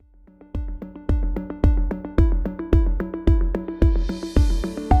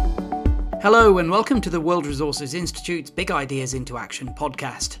Hello and welcome to the World Resources Institute's Big Ideas into Action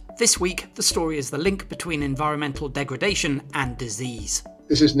podcast. This week, the story is the link between environmental degradation and disease.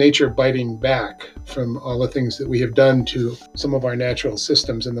 This is nature biting back from all the things that we have done to some of our natural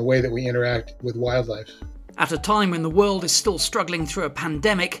systems and the way that we interact with wildlife. At a time when the world is still struggling through a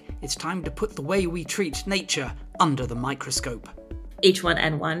pandemic, it's time to put the way we treat nature under the microscope.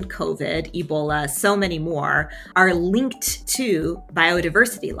 H1N1, COVID, Ebola, so many more are linked to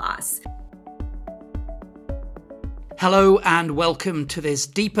biodiversity loss. Hello and welcome to this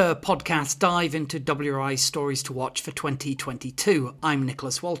deeper podcast dive into WRI's stories to watch for 2022. I'm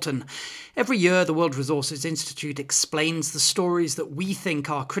Nicholas Walton. Every year, the World Resources Institute explains the stories that we think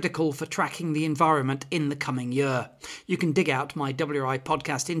are critical for tracking the environment in the coming year. You can dig out my WRI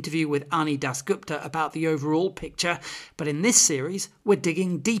podcast interview with Ani Dasgupta about the overall picture, but in this series, we're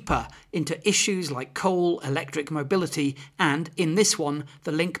digging deeper into issues like coal, electric mobility, and, in this one,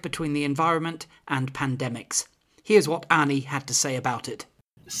 the link between the environment and pandemics. Here's what Ani had to say about it.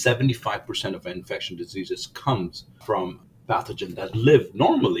 75% of infection diseases comes from pathogens that live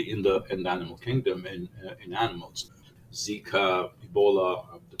normally in the animal kingdom, in animals. Zika,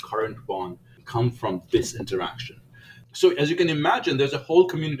 Ebola, the current one, come from this interaction. So as you can imagine, there's a whole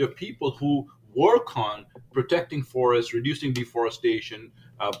community of people who work on protecting forests, reducing deforestation,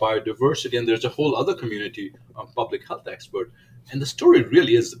 biodiversity, and there's a whole other community of public health experts. And the story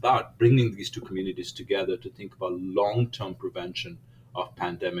really is about bringing these two communities together to think about long-term prevention of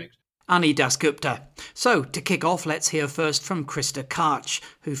pandemics. Ani Dasgupta. So, to kick off, let's hear first from Krista Karch,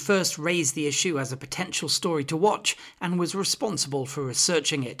 who first raised the issue as a potential story to watch and was responsible for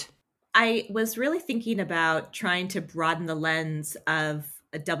researching it. I was really thinking about trying to broaden the lens of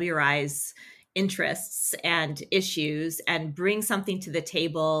WRI's interests and issues and bring something to the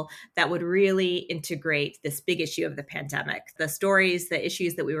table that would really integrate this big issue of the pandemic. The stories, the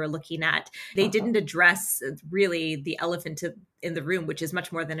issues that we were looking at, they didn't address really the elephant in the room, which is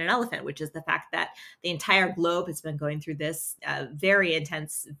much more than an elephant, which is the fact that the entire globe has been going through this very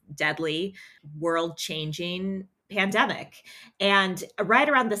intense, deadly, world-changing pandemic. And right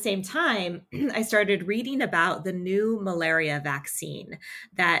around the same time, I started reading about the new malaria vaccine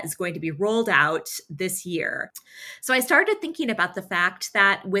that is going to be rolled out this year. So I started thinking about the fact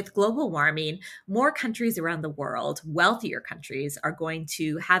that with global warming, more countries around the world, wealthier countries, are going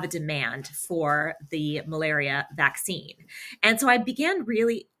to have a demand for the malaria vaccine. And so I began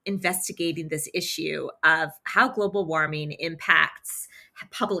really investigating this issue of how global warming impacts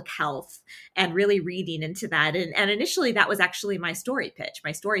public health and really reading into that. And initially, that was actually my story pitch.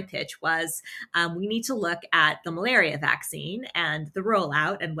 My story pitch was we need to look at the malaria vaccine and the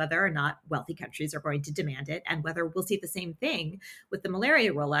rollout and whether or not wealthy countries are going to demand it and whether we'll see the same thing with the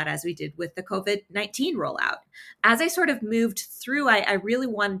malaria rollout as we did with the COVID-19 rollout. As I sort of moved through, I really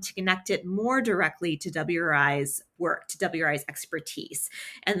wanted to connect it more directly to WRI's work, to WRI's expertise.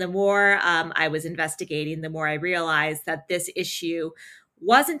 And the more I was investigating, the more I realized that this issue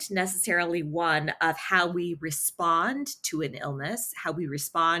wasn't necessarily one of how we respond to an illness, how we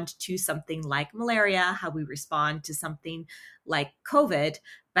respond to something like malaria, how we respond to something like COVID,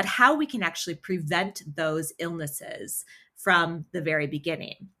 but how we can actually prevent those illnesses from the very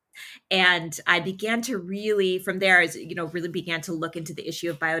beginning. And I began to really, from there, really began to look into the issue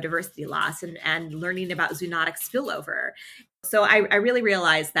of biodiversity loss and learning about zoonotic spillover. So I really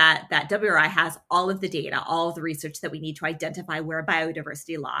realized that WRI has all of the data, all of the research that we need to identify where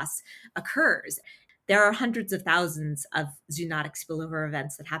biodiversity loss occurs. There are hundreds of thousands of zoonotic spillover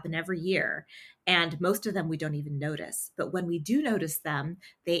events that happen every year, and most of them we don't even notice. But when we do notice them,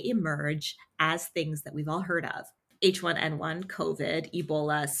 they emerge as things that we've all heard of. H1N1, COVID,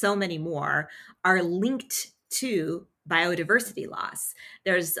 Ebola, so many more are linked to biodiversity loss.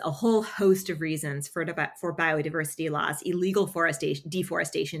 There's a whole host of reasons for biodiversity loss, illegal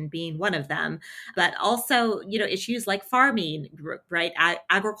deforestation being one of them, but also, issues like farming, right?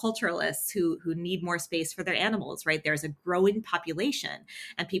 Agriculturalists who need more space for their animals, right? There's a growing population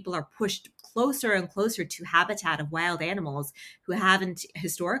and people are pushed closer and closer to habitat of wild animals who haven't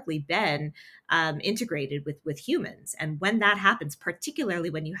historically been integrated with humans. And when that happens,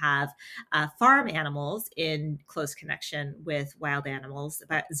 particularly when you have farm animals in close connection with wild animals,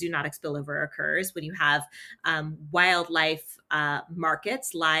 zoonotic spillover occurs. When you have wildlife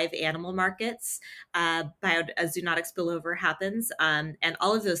markets, live animal markets, zoonotic spillover happens. And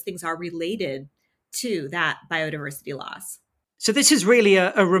all of those things are related to that biodiversity loss. So this is really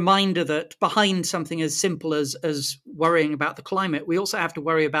a reminder that behind something as simple as worrying about the climate, we also have to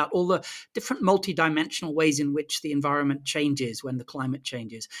worry about all the different multidimensional ways in which the environment changes when the climate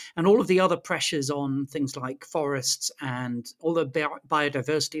changes, and all of the other pressures on things like forests and all the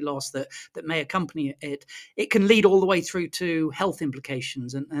biodiversity loss that may accompany it. It can lead all the way through to health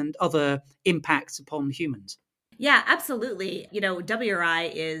implications and other impacts upon humans. Yeah, absolutely.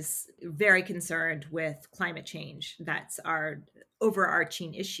 WRI is very concerned with climate change. That's our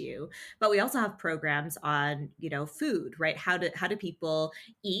overarching issue. But we also have programs on, food, right? How do people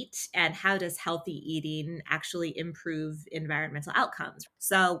eat, and how does healthy eating actually improve environmental outcomes?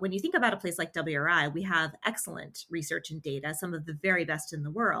 So when you think about a place like WRI, we have excellent research and data, some of the very best in the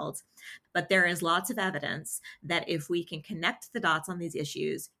world. But there is lots of evidence that if we can connect the dots on these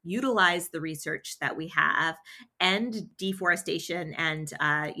issues, utilize the research that we have, end deforestation and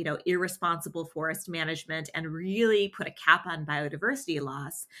irresponsible forest management, and really put a cap on biodiversity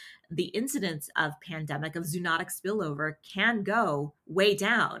loss, the incidence of pandemic, of zoonotic spillover, can go way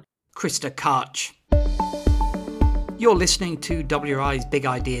down. Krista Karch. You're listening to WRI's Big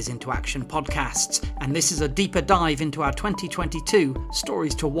Ideas into Action podcasts, and this is a deeper dive into our 2022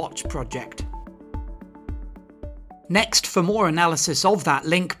 Stories to Watch project. Next, for more analysis of that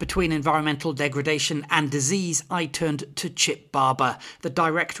link between environmental degradation and disease, I turned to Chip Barber, the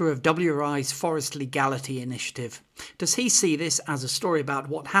director of WRI's Forest Legality Initiative. Does he see this as a story about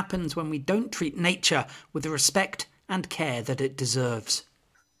what happens when we don't treat nature with the respect and care that it deserves?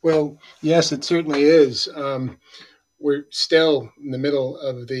 Well, yes, it certainly is. We're still in the middle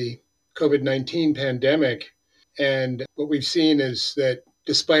of the COVID-19 pandemic, and what we've seen is that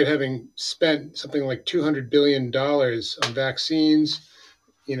despite having spent something like $200 billion on vaccines,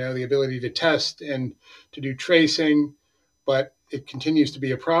 the ability to test and to do tracing, but it continues to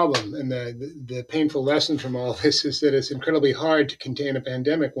be a problem. And the painful lesson from all this is that it's incredibly hard to contain a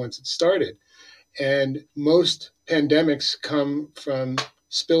pandemic once it's started. And most pandemics come from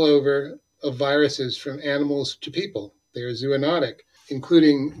spillover of viruses from animals to people. They're zoonotic,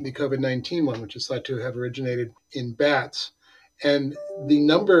 including the COVID-19 one, which is thought to have originated in bats. And the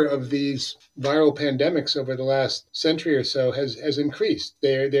number of these viral pandemics over the last century or so has increased.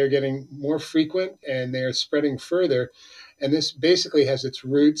 They're getting more frequent, and they're spreading further. And this basically has its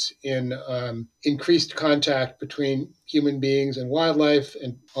roots in increased contact between human beings and wildlife.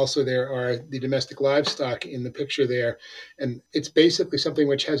 And also there are the domestic livestock in the picture there. And it's basically something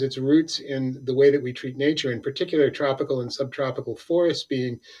which has its roots in the way that we treat nature, in particular tropical and subtropical forests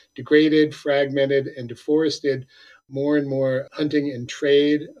being degraded, fragmented, and deforested, more and more hunting and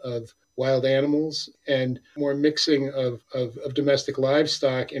trade of wild animals, and more mixing of domestic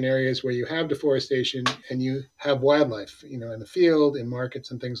livestock in areas where you have deforestation and you have wildlife, in the field, in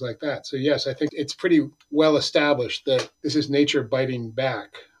markets and things like that. So yes, I think it's pretty well established that this is nature biting back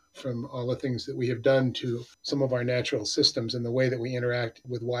from all the things that we have done to some of our natural systems and the way that we interact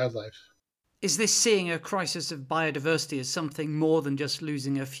with wildlife. Is this seeing a crisis of biodiversity as something more than just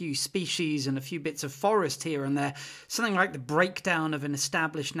losing a few species and a few bits of forest here and there, something like the breakdown of an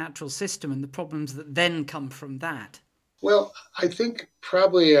established natural system and the problems that then come from that? Well, I think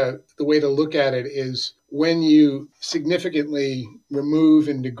probably the way to look at it is when you significantly remove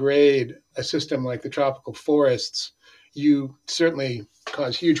and degrade a system like the tropical forests, you certainly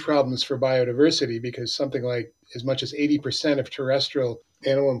cause huge problems for biodiversity, because something like as much as 80% of terrestrial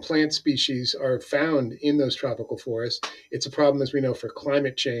animal and plant species are found in those tropical forests. It's a problem, as we know, for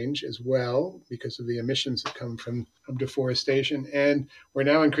climate change as well, because of the emissions that come from deforestation. And we're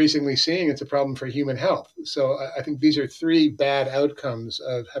now increasingly seeing it's a problem for human health. So I think these are three bad outcomes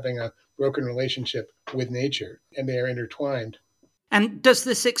of having a broken relationship with nature, and they are intertwined. And does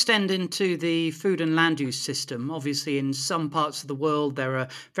this extend into the food and land use system? Obviously, in some parts of the world, there are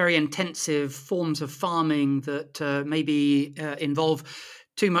very intensive forms of farming that maybe involve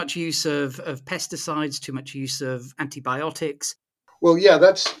too much use of pesticides, too much use of antibiotics. Well, yeah,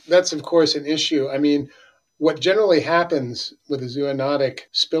 that's of course an issue. I mean, what generally happens with a zoonotic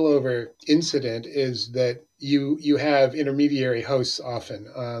spillover incident is that you have intermediary hosts often,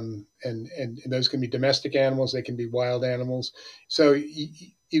 and those can be domestic animals, they can be wild animals. So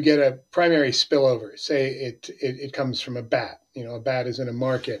you get a primary spillover. Say it comes from a bat. A bat is in a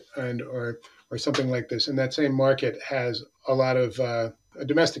market or something like this, and that same market has a lot of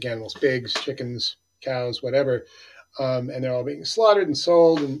domestic animals, pigs, chickens, cows, whatever. And they're all being slaughtered and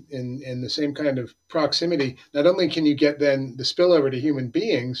sold in the same kind of proximity. Not only can you get then the spillover to human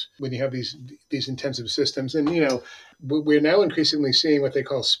beings when you have these intensive systems, and we're now increasingly seeing what they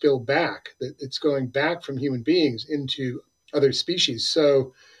call spill back, that it's going back from human beings into other species.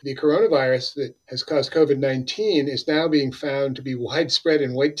 So the coronavirus that has caused COVID-19 is now being found to be widespread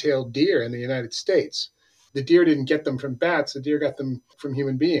in white-tailed deer in the United States. The deer didn't get them from bats, the deer got them from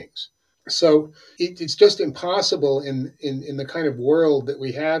human beings. So it's just impossible in the kind of world that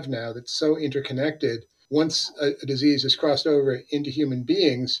we have now that's so interconnected. Once a disease has crossed over into human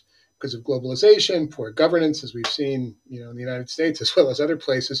beings, because of globalization, poor governance, as we've seen, in the United States as well as other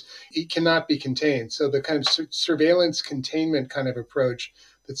places, it cannot be contained. So the kind of surveillance containment kind of approach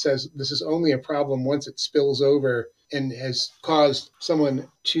that says this is only a problem once it spills over and has caused someone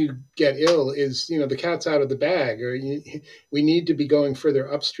to get ill is, the cat's out of the bag. Or we need to be going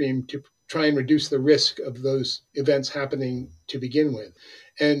further upstream to try and reduce the risk of those events happening to begin with.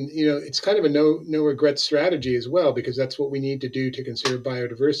 And, it's kind of a no regret strategy as well, because that's what we need to do to conserve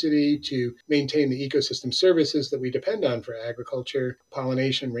biodiversity, to maintain the ecosystem services that we depend on for agriculture,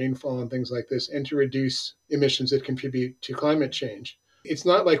 pollination, rainfall, and things like this, and to reduce emissions that contribute to climate change. It's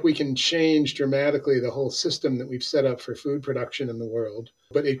not like we can change dramatically the whole system that we've set up for food production in the world,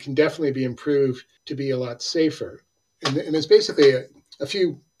 but it can definitely be improved to be a lot safer. And there's basically a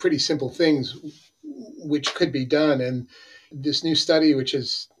few pretty simple things which could be done. And this new study, which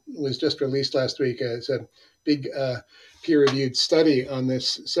was just released last week, it's a big peer-reviewed study on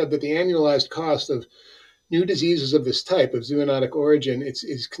this, said that the annualized cost of new diseases of this type, of zoonotic origin,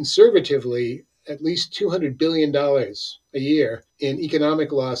 is conservatively at least $200 billion a year in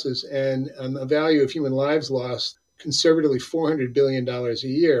economic losses, and on the value of human lives lost, conservatively $400 billion a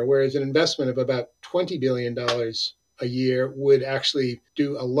year, whereas an investment of about $20 billion a year would actually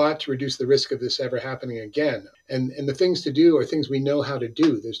do a lot to reduce the risk of this ever happening again. And the things to do are things we know how to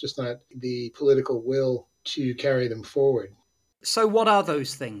do. There's just not the political will to carry them forward. So what are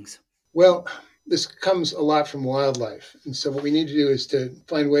those things? Well, this comes a lot from wildlife. And so what we need to do is to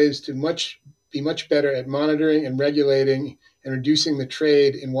find ways to be much better at monitoring and regulating and reducing the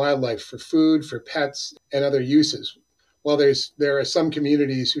trade in wildlife for food, for pets, and other uses. While there are some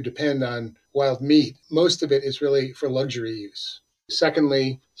communities who depend on wild meat, most of it is really for luxury use.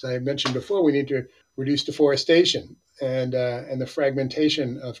 Secondly, as I mentioned before, we need to reduce deforestation and the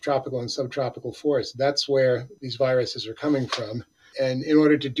fragmentation of tropical and subtropical forests. That's where these viruses are coming from. And in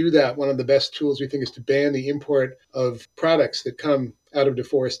order to do that, one of the best tools we think is to ban the import of products that come out of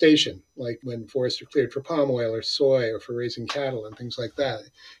deforestation, like when forests are cleared for palm oil or soy or for raising cattle and things like that.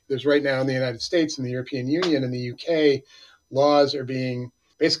 There's right now in the United States and the European Union and the UK, laws are being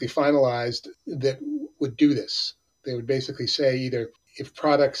basically finalized that would do this. They would basically say either if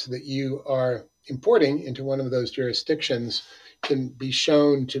products that you are importing into one of those jurisdictions can be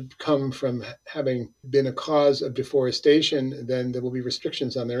shown to come from having been a cause of deforestation, then there will be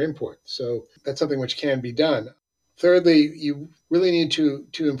restrictions on their import. So that's something which can be done. Thirdly, you really need to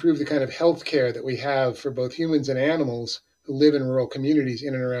improve the kind of health care that we have for both humans and animals who live in rural communities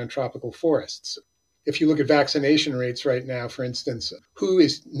in and around tropical forests. If you look at vaccination rates right now, for instance, who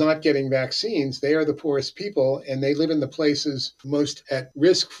is not getting vaccines? They are the poorest people, and they live in the places most at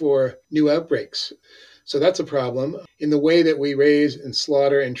risk for new outbreaks. So that's a problem. In the way that we raise and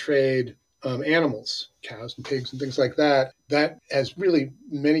slaughter and trade animals, cows and pigs and things like that, that has really,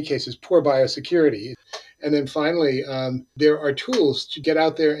 in many cases, poor biosecurity. And then finally, there are tools to get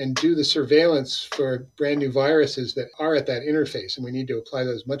out there and do the surveillance for brand new viruses that are at that interface. And we need to apply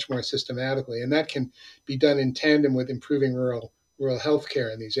those much more systematically. And that can be done in tandem with improving rural health care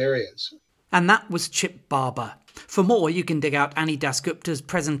in these areas. And that was Chip Barber. For more, you can dig out Annie Dasgupta's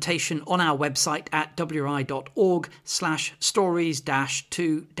presentation on our website at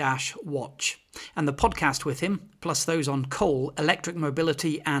wri.org/stories-to-watch. And the podcast with him, plus those on coal, electric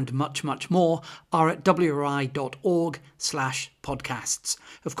mobility, and much, much more, are at wri.org/podcasts.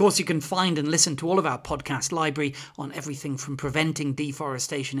 Of course, you can find and listen to all of our podcast library on everything from preventing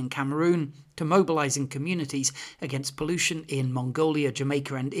deforestation in Cameroon to mobilising communities against pollution in Mongolia,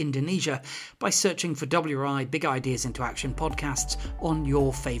 Jamaica and Indonesia by searching for WRI Big Ideas into Action podcasts on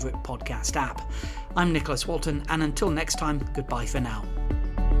your favourite podcast app. I'm Nicholas Walton, and until next time, goodbye for now.